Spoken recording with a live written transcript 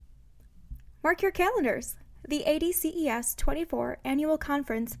Mark your calendars. The ADCES 24 Annual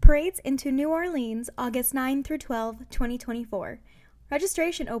Conference parades into New Orleans August 9 through 12, 2024.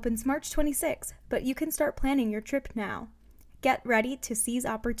 Registration opens March 26, but you can start planning your trip now. Get ready to seize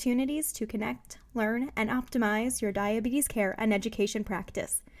opportunities to connect, learn, and optimize your diabetes care and education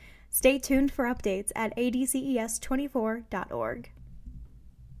practice. Stay tuned for updates at adces24.org.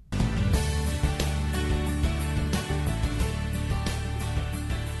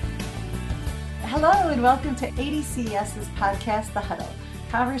 Hello and welcome to ADCES's podcast, The Huddle,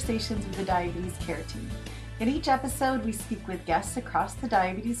 Conversations with the Diabetes Care Team. In each episode, we speak with guests across the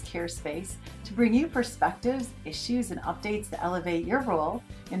diabetes care space to bring you perspectives, issues, and updates that elevate your role,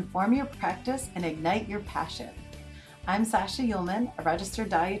 inform your practice, and ignite your passion. I'm Sasha Ullman, a registered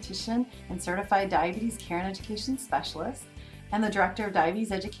dietitian and certified diabetes care and education specialist, and the Director of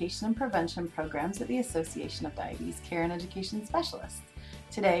Diabetes Education and Prevention Programs at the Association of Diabetes Care and Education Specialists.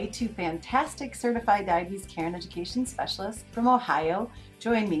 Today, two fantastic certified diabetes care and education specialists from Ohio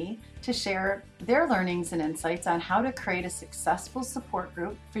join me to share their learnings and insights on how to create a successful support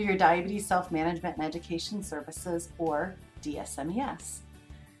group for your diabetes self-management and education services, or DSMES.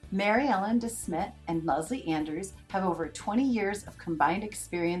 Mary Ellen DeSmit and Leslie Andrews have over 20 years of combined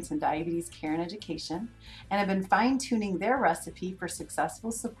experience in diabetes care and education and have been fine-tuning their recipe for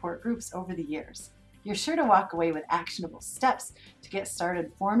successful support groups over the years. You're sure to walk away with actionable steps to get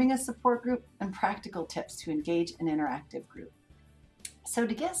started forming a support group and practical tips to engage an interactive group. So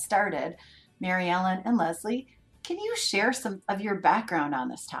to get started, Mary Ellen and Leslie, can you share some of your background on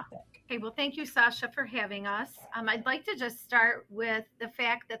this topic? Okay, well, thank you, Sasha, for having us. I'd like to just start with the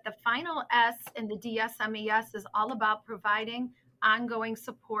fact that the final S in the DSMES is all about providing ongoing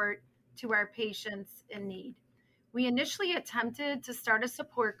support to our patients in need. We initially attempted to start a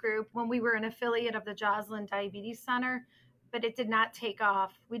support group when we were an affiliate of the Joslin Diabetes Center, but it did not take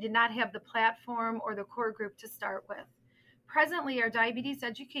off. We did not have the platform or the core group to start with. Presently, our diabetes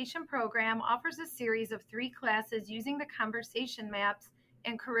education program offers a series of 3 classes using the conversation maps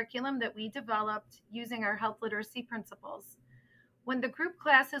and curriculum that we developed using our health literacy principles. When the group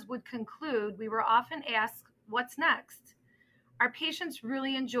classes would conclude, we were often asked, "What's next?" Our patients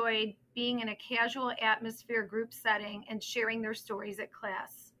really enjoyed being in a casual atmosphere group setting and sharing their stories at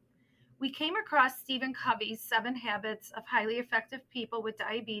class. We came across Stephen Covey's 7 Habits of Highly Effective People with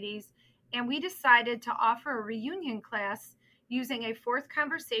Diabetes, and we decided to offer a reunion class using a 4th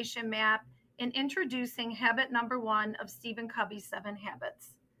conversation map and introducing habit number 1 of Stephen Covey's 7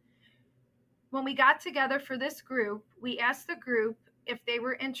 Habits. When we got together for this group, we asked the group if they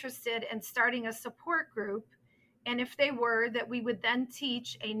were interested in starting a support group, and if they were, that we would then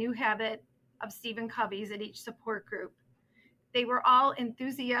teach a new habit of Stephen Covey's at each support group. They were all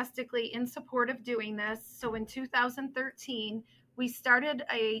enthusiastically in support of doing this. So in 2013, we started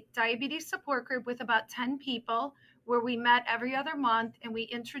a diabetes support group with about 10 people where we met every other month and we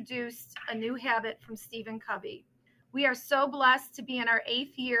introduced a new habit from Stephen Covey. We are so blessed to be in our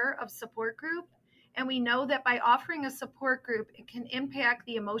 8th year of support group. And we know that by offering a support group, it can impact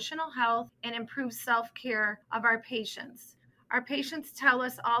the emotional health and improve self-care of our patients. Our patients tell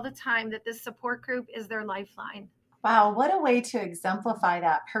us all the time that this support group is their lifeline. Wow, what a way to exemplify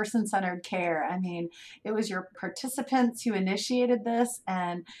that person-centered care. I mean, it was your participants who initiated this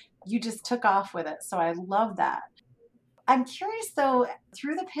and you just took off with it. So I love that. I'm curious though,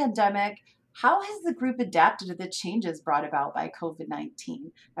 through the pandemic, how has the group adapted to the changes brought about by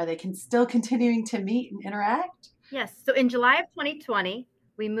COVID-19? Are they still continuing to meet and interact? Yes. So in July of 2020,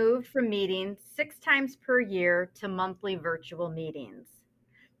 we moved from meeting 6 times per year to monthly virtual meetings.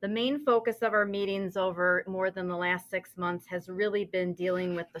 The main focus of our meetings over more than the last 6 months has really been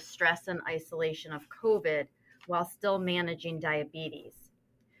dealing with the stress and isolation of COVID while still managing diabetes.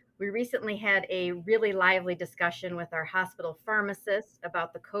 We recently had a really lively discussion with our hospital pharmacist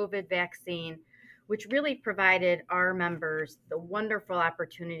about the COVID vaccine, which really provided our members the wonderful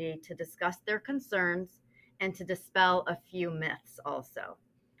opportunity to discuss their concerns and to dispel a few myths also.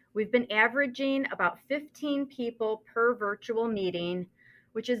 We've been averaging about 15 people per virtual meeting,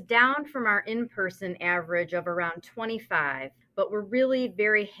 which is down from our in-person average of around 25, but we're really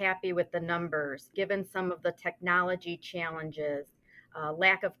very happy with the numbers given some of the technology challenges,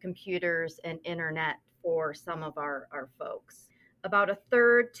 lack of computers and internet for some of our folks. About a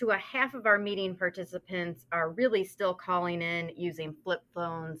third to a half of our meeting participants are really still calling in using flip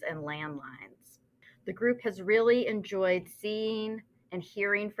phones and landlines. The group has really enjoyed seeing and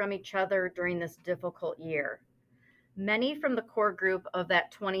hearing from each other during this difficult year. Many from the core group of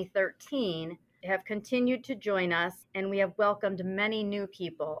that 2013 have continued to join us, and we have welcomed many new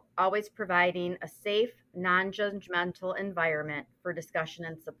people, always providing a safe, non-judgmental environment for discussion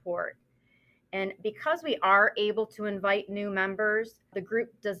and support. And because we are able to invite new members, the group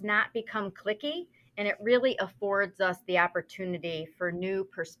does not become cliquey, and it really affords us the opportunity for new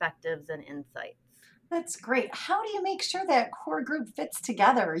perspectives and insights. That's great. How do you make sure that core group fits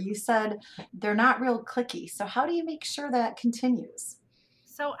together? You said they're not real clicky. So how do you make sure that continues?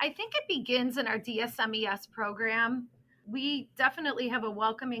 So I think it begins in our DSMES program. We definitely have a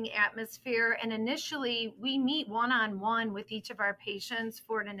welcoming atmosphere, and initially we meet one-on-one with each of our patients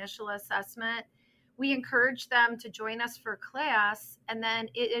for an initial assessment. We encourage them to join us for class, and then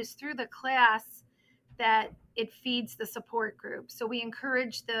it is through the class that it feeds the support group. So we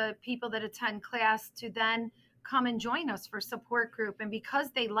encourage the people that attend class to then come and join us for support group. And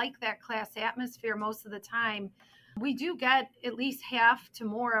because they like that class atmosphere most of the time, we do get at least half to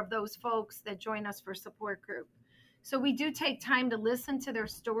more of those folks that join us for support group. So we do take time to listen to their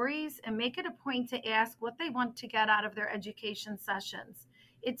stories and make it a point to ask what they want to get out of their education sessions.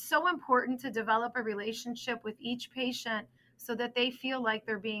 It's so important to develop a relationship with each patient so that they feel like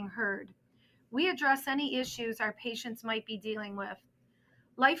they're being heard. We address any issues our patients might be dealing with.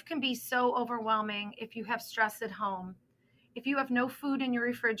 Life can be so overwhelming if you have stress at home, if you have no food in your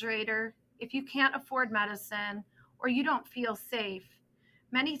refrigerator, if you can't afford medicine, or you don't feel safe.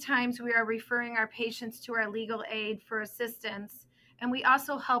 Many times we are referring our patients to our legal aid for assistance, and we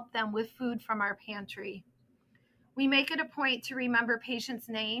also help them with food from our pantry. We make it a point to remember patients'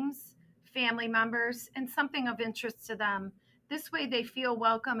 names, family members, and something of interest to them. This way they feel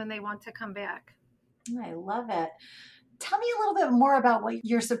welcome and they want to come back. I love it. Tell me a little bit more about what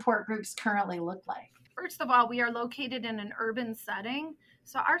your support groups currently look like. First of all, we are located in an urban setting.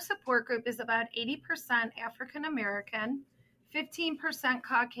 So our support group is about 80% African American, 15%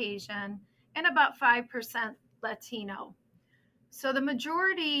 Caucasian, and about 5% Latino. So the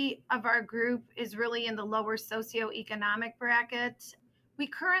majority of our group is really in the lower socioeconomic bracket. We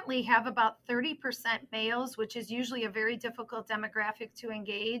currently have about 30% males, which is usually a very difficult demographic to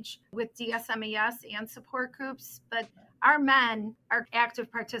engage with DSMES and support groups, but our men are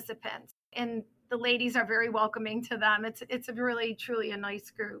active participants and the ladies are very welcoming to them. It's a really, truly a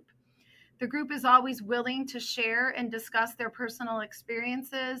nice group. The group is always willing to share and discuss their personal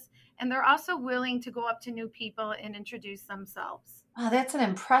experiences, and they're also willing to go up to new people and introduce themselves. Oh, that's an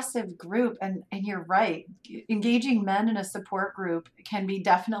impressive group. And you're right. Engaging men in a support group can be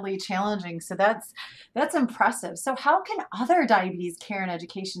definitely challenging. So that's impressive. So how can other diabetes care and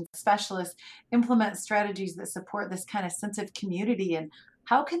education specialists implement strategies that support this kind of sense of community? And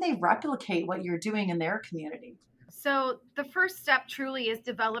how can they replicate what you're doing in their community? So the first step truly is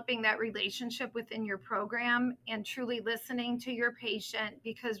developing that relationship within your program and truly listening to your patient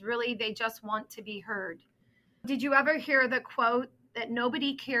because really they just want to be heard. Did you ever hear the quote that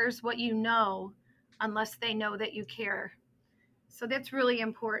nobody cares what you know unless they know that you care? So that's really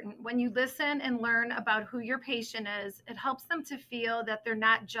important. When you listen and learn about who your patient is, it helps them to feel that they're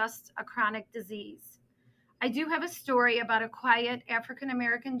not just a chronic disease. I do have a story about a quiet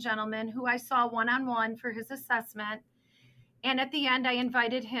African-American gentleman who I saw one-on-one for his assessment. And at the end, I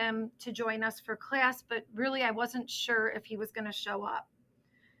invited him to join us for class, but really I wasn't sure if he was going to show up.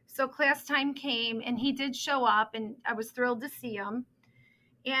 So class time came and he did show up and I was thrilled to see him.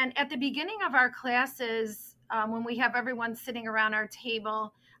 And at the beginning of our classes, when we have everyone sitting around our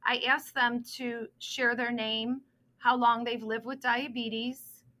table, I asked them to share their name, how long they've lived with diabetes,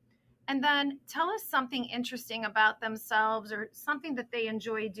 and then tell us something interesting about themselves or something that they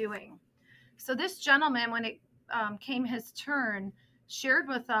enjoy doing. So this gentleman, when it came his turn, shared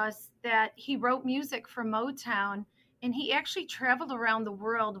with us that he wrote music for Motown and he actually traveled around the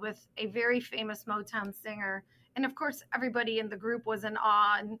world with a very famous Motown singer. And of course, everybody in the group was in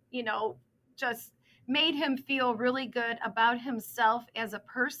awe and, just made him feel really good about himself as a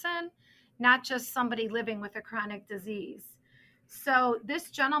person, not just somebody living with a chronic disease. So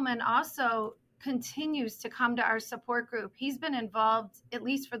this gentleman also continues to come to our support group. He's been involved at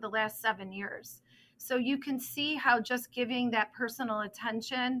least for the last 7 years. So you can see how just giving that personal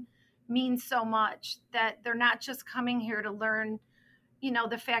attention means so much, that they're not just coming here to learn,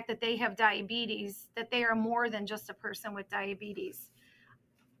 the fact that they have diabetes, that they are more than just a person with diabetes.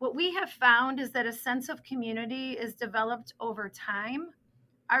 What we have found is that a sense of community is developed over time.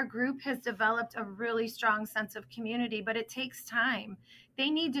 Our group has developed a really strong sense of community, but it takes time. They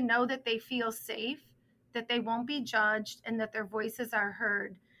need to know that they feel safe, that they won't be judged, and that their voices are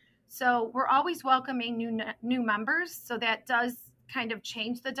heard. So we're always welcoming new members, so that does kind of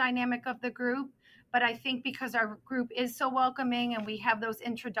change the dynamic of the group. But I think because our group is so welcoming and we have those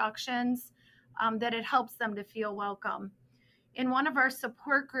introductions, that it helps them to feel welcome. In one of our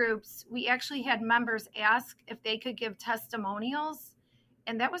support groups, we actually had members ask if they could give testimonials.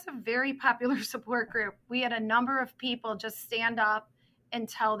 And that was a very popular support group. We had a number of people just stand up and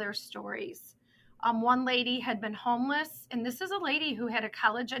tell their stories. One lady had been homeless, and this is a lady who had a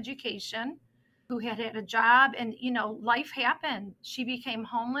college education, who had a job, and life happened. She became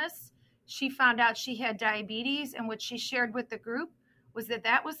homeless. She found out she had diabetes, and what she shared with the group was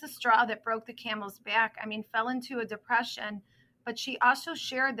that was the straw that broke the camel's back. I mean, fell into a depression, but she also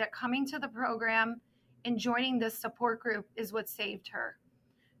shared that coming to the program and joining this support group is what saved her.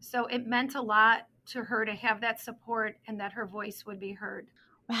 So it meant a lot to her to have that support and that her voice would be heard.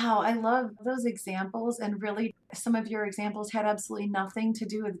 Wow, I love those examples. And really, some of your examples had absolutely nothing to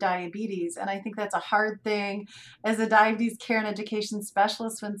do with diabetes. And I think that's a hard thing as a diabetes care and education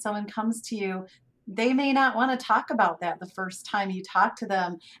specialist when someone comes to you. They may not want to talk about that the first time you talk to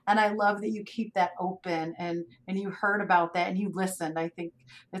them. And I love that you keep that open and you heard about that and you listened. I think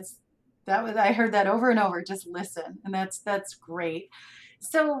I heard that over and over, just listen. And that's great.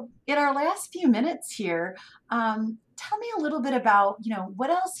 So in our last few minutes here, tell me a little bit about,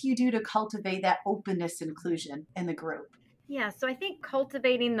 what else you do to cultivate that openness inclusion in the group. Yeah, so I think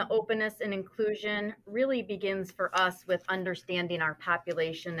cultivating the openness and inclusion really begins for us with understanding our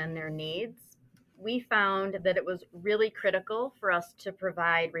population and their needs. We found that it was really critical for us to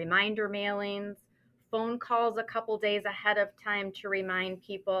provide reminder mailings, phone calls a couple days ahead of time to remind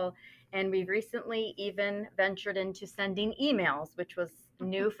people, and we've recently even ventured into sending emails, which was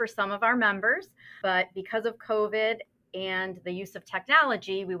new for some of our members, but because of COVID and the use of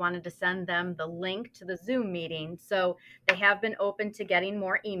technology, we wanted to send them the link to the Zoom meeting. So they have been open to getting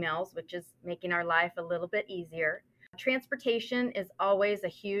more emails, which is making our life a little bit easier. Transportation is always a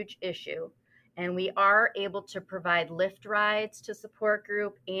huge issue, and we are able to provide Lyft rides to support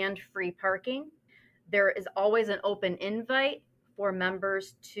group and free parking. There is always an open invite for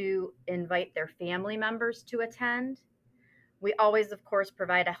members to invite their family members to attend. We always, of course,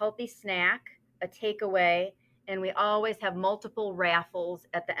 provide a healthy snack, a takeaway, and we always have multiple raffles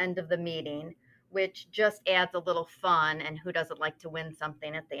at the end of the meeting, which just adds a little fun, and who doesn't like to win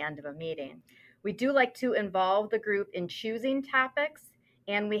something at the end of a meeting? We do like to involve the group in choosing topics,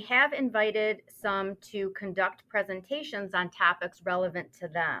 and we have invited some to conduct presentations on topics relevant to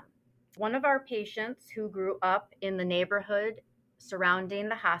them. One of our patients who grew up in the neighborhood surrounding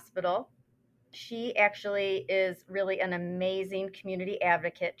the hospital, she actually is really an amazing community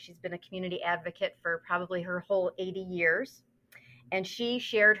advocate. She's been a community advocate for probably her whole 80 years. And she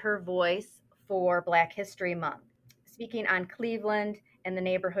shared her voice for Black History Month, speaking on Cleveland and the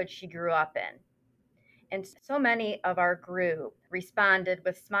neighborhood she grew up in. And so many of our group responded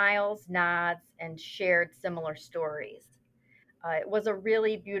with smiles, nods, and shared similar stories. It was a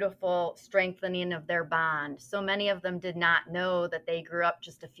really beautiful strengthening of their bond. So many of them did not know that they grew up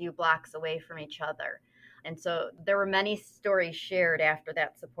just a few blocks away from each other. And so there were many stories shared after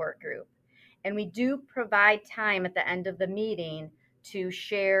that support group. And we do provide time at the end of the meeting to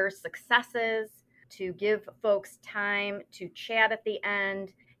share successes, to give folks time to chat at the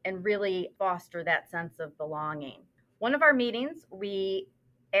end, and really foster that sense of belonging. One of our meetings, we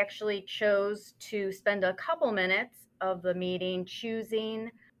actually chose to spend a couple minutes of the meeting choosing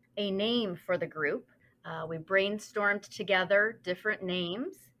a name for the group. We brainstormed together different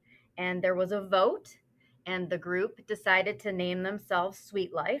names, and there was a vote, and the group decided to name themselves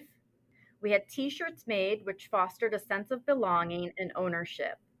Sweet Life. We had t-shirts made which fostered a sense of belonging and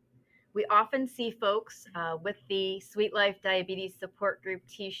ownership. We often see folks with the Sweet Life Diabetes Support Group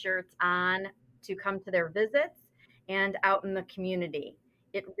t-shirts on to come to their visits and out in the community.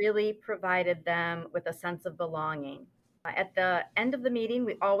 It really provided them with a sense of belonging. At the end of the meeting,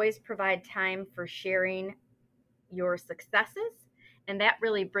 we always provide time for sharing your successes, and that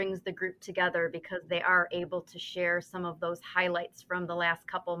really brings the group together because they are able to share some of those highlights from the last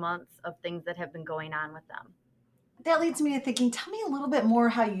couple months of things that have been going on with them. That leads me to thinking, tell me a little bit more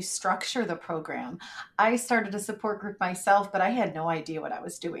how you structure the program. I started a support group myself, but I had no idea what I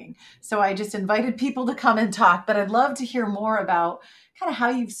was doing. So I just invited people to come and talk, but I'd love to hear more about kind of how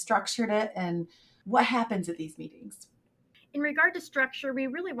you've structured it and what happens at these meetings. In regard to structure, we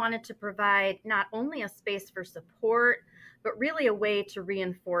really wanted to provide not only a space for support, but really a way to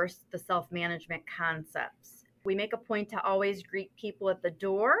reinforce the self-management concepts. We make a point to always greet people at the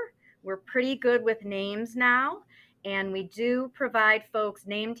door. We're pretty good with names now. And we do provide folks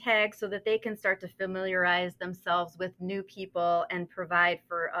name tags so that they can start to familiarize themselves with new people and provide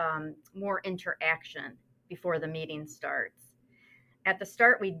for more interaction before the meeting starts. At the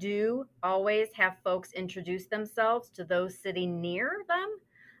start, we do always have folks introduce themselves to those sitting near them.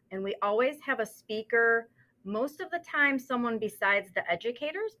 And we always have a speaker, most of the time someone besides the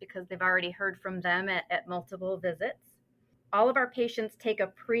educators, because they've already heard from them at multiple visits. All of our patients take a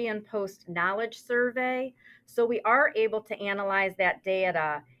pre and post knowledge survey, so we are able to analyze that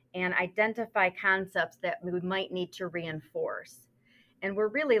data and identify concepts that we might need to reinforce. And we're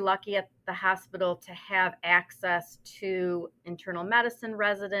really lucky at the hospital to have access to internal medicine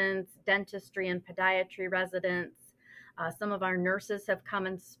residents, dentistry and podiatry residents. Some of our nurses have come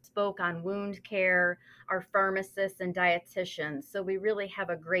and spoke on wound care, our pharmacists and dietitians. So we really have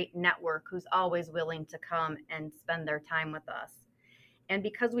a great network who's always willing to come and spend their time with us. And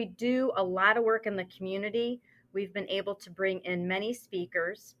because we do a lot of work in the community, we've been able to bring in many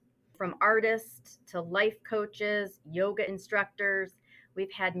speakers, from artists to life coaches, yoga instructors.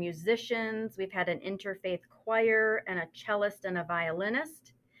 We've had musicians, we've had an interfaith choir, and a cellist and a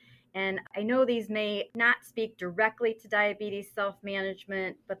violinist. And I know these may not speak directly to diabetes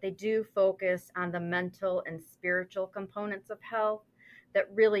self-management, but they do focus on the mental and spiritual components of health that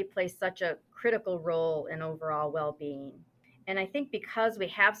really play such a critical role in overall well-being. And I think because we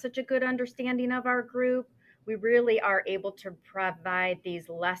have such a good understanding of our group, we really are able to provide these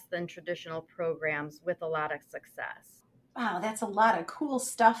less than traditional programs with a lot of success. Wow, that's a lot of cool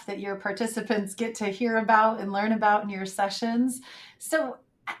stuff that your participants get to hear about and learn about in your sessions. So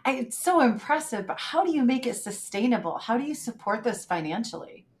it's so impressive, but how do you make it sustainable? How do you support this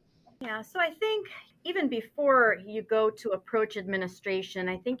financially? Yeah, so I think even before you go to approach administration,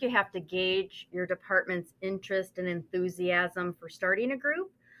 I think you have to gauge your department's interest and enthusiasm for starting a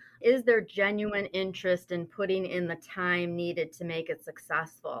group. Is there genuine interest in putting in the time needed to make it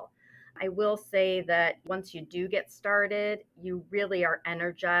successful? I will say that once you do get started, you really are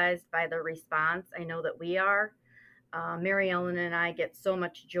energized by the response. I know that we are. Mary Ellen and I get so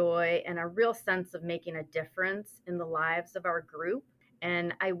much joy and a real sense of making a difference in the lives of our group.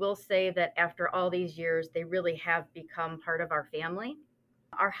 And I will say that after all these years, they really have become part of our family.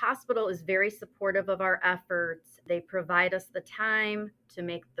 Our hospital is very supportive of our efforts. They provide us the time to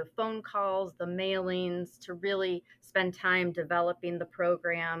make the phone calls, the mailings, to really spend time developing the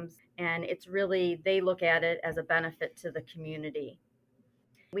programs. And it's really, they look at it as a benefit to the community.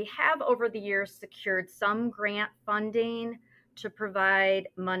 We have over the years secured some grant funding to provide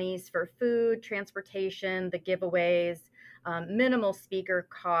monies for food, transportation, the giveaways, minimal speaker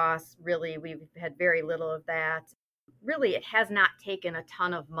costs. Really, we've had very little of that. Really, it has not taken a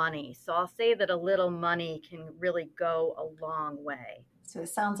ton of money. So I'll say that a little money can really go a long way. So it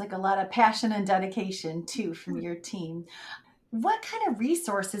sounds like a lot of passion and dedication too from your team. What kind of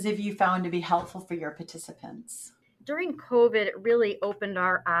resources have you found to be helpful for your participants? During COVID, it really opened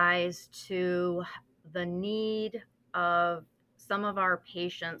our eyes to the need of some of our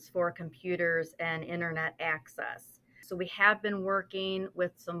patients for computers and internet access. So we have been working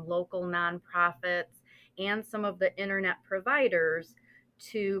with some local nonprofits and some of the internet providers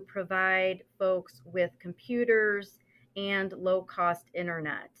to provide folks with computers and low-cost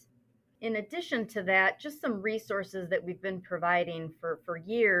internet. In addition to that, just some resources that we've been providing for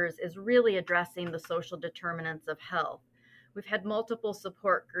years is really addressing the social determinants of health. We've had multiple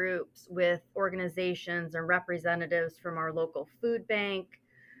support groups with organizations and representatives from our local food bank.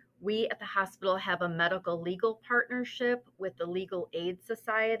 We at the hospital have a medical legal partnership with the Legal Aid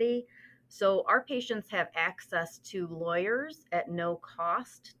Society. So our patients have access to lawyers at no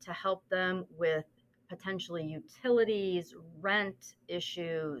cost to help them with potentially utilities, rent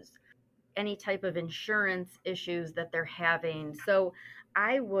issues, any type of insurance issues that they're having. So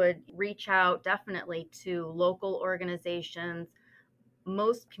I would reach out definitely to local organizations.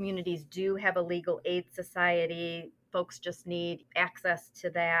 Most communities do have a legal aid society. Folks just need access to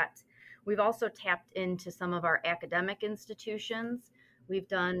that. We've also tapped into some of our academic institutions. We've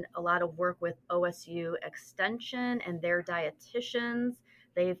done a lot of work with OSU Extension and their dietitians.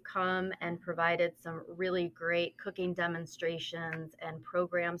 They've come and provided some really great cooking demonstrations and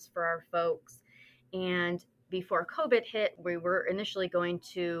programs for our folks. And before COVID hit, we were initially going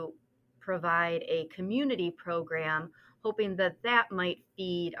to provide a community program, hoping that that might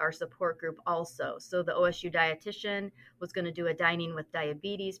feed our support group also. So the OSU dietitian was going to do a Dining with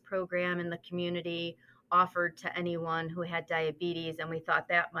Diabetes program in the community, offered to anyone who had diabetes, and we thought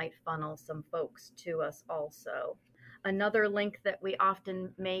that might funnel some folks to us also. Another link that we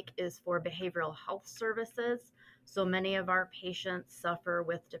often make is for behavioral health services. So many of our patients suffer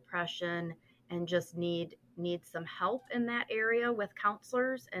with depression and just need some help in that area with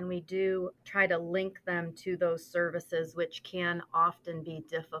counselors, and we do try to link them to those services, which can often be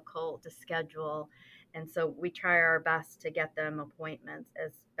difficult to schedule. And so we try our best to get them appointments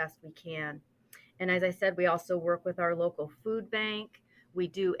as best we can. And as I said, we also work with our local food bank. We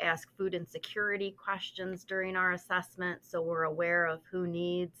do ask food insecurity questions during our assessment, so we're aware of who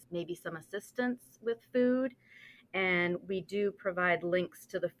needs maybe some assistance with food. And we do provide links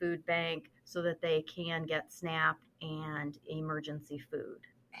to the food bank so that they can get SNAP and emergency food.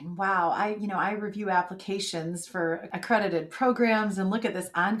 And wow, I review applications for accredited programs and look at this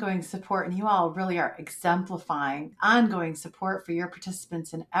ongoing support, and you all really are exemplifying ongoing support for your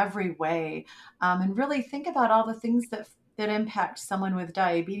participants in every way. And really think about all the things that impact someone with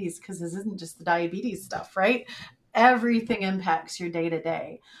diabetes, because this isn't just the diabetes stuff, right? Everything impacts your day to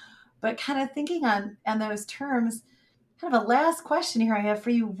day. But kind of thinking on those terms, kind of a last question here I have for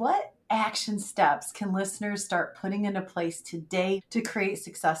you. What action steps can listeners start putting into place today to create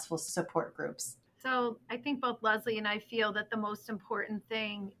successful support groups? So I think both Leslie and I feel that the most important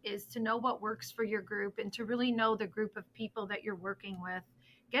thing is to know what works for your group and to really know the group of people that you're working with.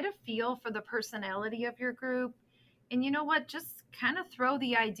 Get a feel for the personality of your group. And you know what? Just kind of throw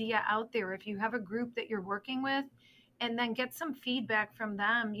the idea out there if you have a group that you're working with, and then get some feedback from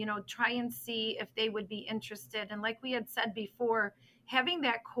them. Try and see if they would be interested. And like we had said before, having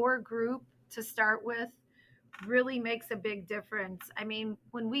that core group to start with really makes a big difference. I mean,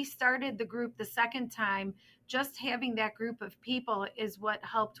 when we started the group the second time, just having that group of people is what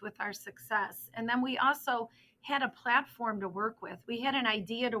helped with our success. And then we also had a platform to work with. We had an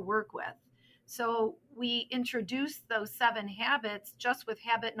idea to work with. So we introduced those 7 habits just with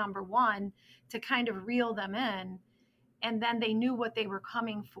habit number 1 to kind of reel them in. And then they knew what they were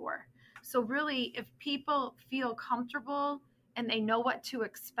coming for. So really, if people feel comfortable and they know what to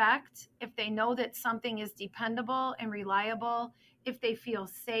expect, if they know that something is dependable and reliable, if they feel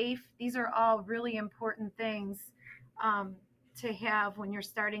safe, these are all really important things to have when you're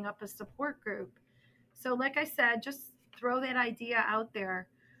starting up a support group. So like I said, just throw that idea out there.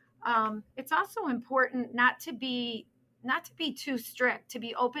 It's also important not to be too strict, to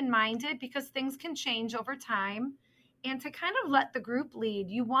be open-minded, because things can change over time, and to kind of let the group lead.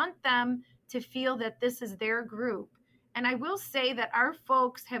 You want them to feel that this is their group. And I will say that our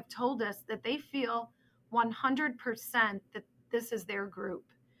folks have told us that they feel 100% that this is their group.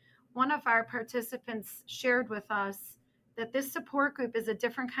 One of our participants shared with us that this support group is a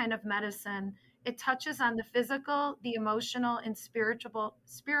different kind of medicine. It touches on the physical, the emotional, and spiritual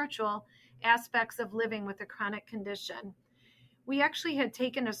aspects of living with a chronic condition. We actually had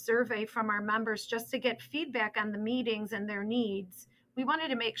taken a survey from our members just to get feedback on the meetings and their needs. We wanted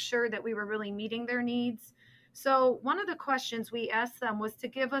to make sure that we were really meeting their needs. So one of the questions we asked them was to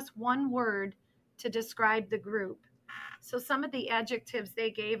give us one word to describe the group. So some of the adjectives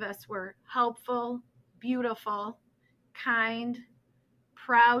they gave us were helpful, beautiful, kind,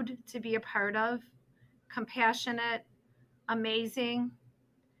 proud to be a part of, compassionate, amazing,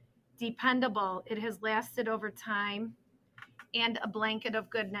 dependable, it has lasted over time, and a blanket of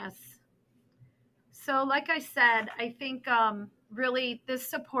goodness. So like I said, I think really this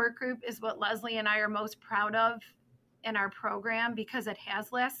support group is what Leslie and I are most proud of in our program, because it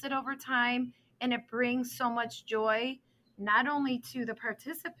has lasted over time and it brings so much joy, not only to the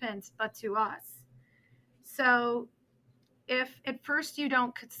participants, but to us. So if at first you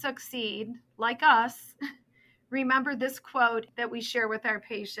don't succeed, like us, remember this quote that we share with our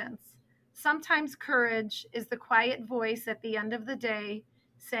patients. Sometimes courage is the quiet voice at the end of the day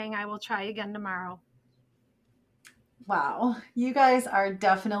saying, I will try again tomorrow. Wow, you guys are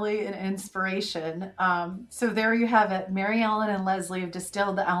definitely an inspiration. So there you have it. Mary Ellen and Leslie have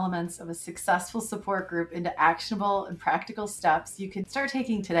distilled the elements of a successful support group into actionable and practical steps you can start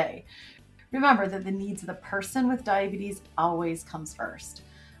taking today. Remember that the needs of the person with diabetes always comes first.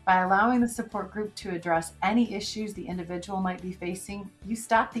 By allowing the support group to address any issues the individual might be facing, you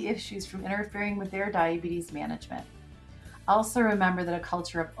stop the issues from interfering with their diabetes management. Also remember that a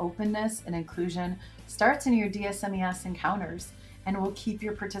culture of openness and inclusion starts in your DSMES encounters and will keep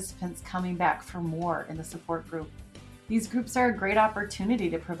your participants coming back for more in the support group. These groups are a great opportunity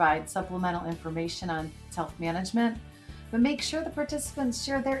to provide supplemental information on self-management, but make sure the participants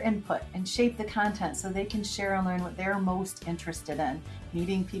share their input and shape the content so they can share and learn what they're most interested in.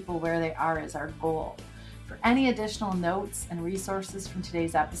 Meeting people where they are is our goal. For any additional notes and resources from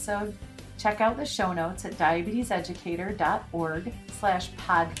today's episode, check out the show notes at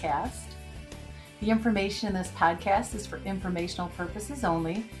diabeteseducator.org/podcast. The information in this podcast is for informational purposes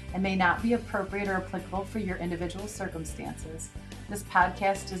only and may not be appropriate or applicable for your individual circumstances. This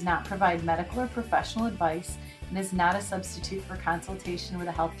podcast does not provide medical or professional advice and is not a substitute for consultation with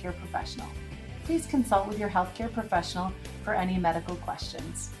a healthcare professional. Please consult with your healthcare professional for any medical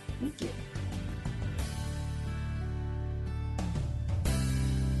questions. Thank you.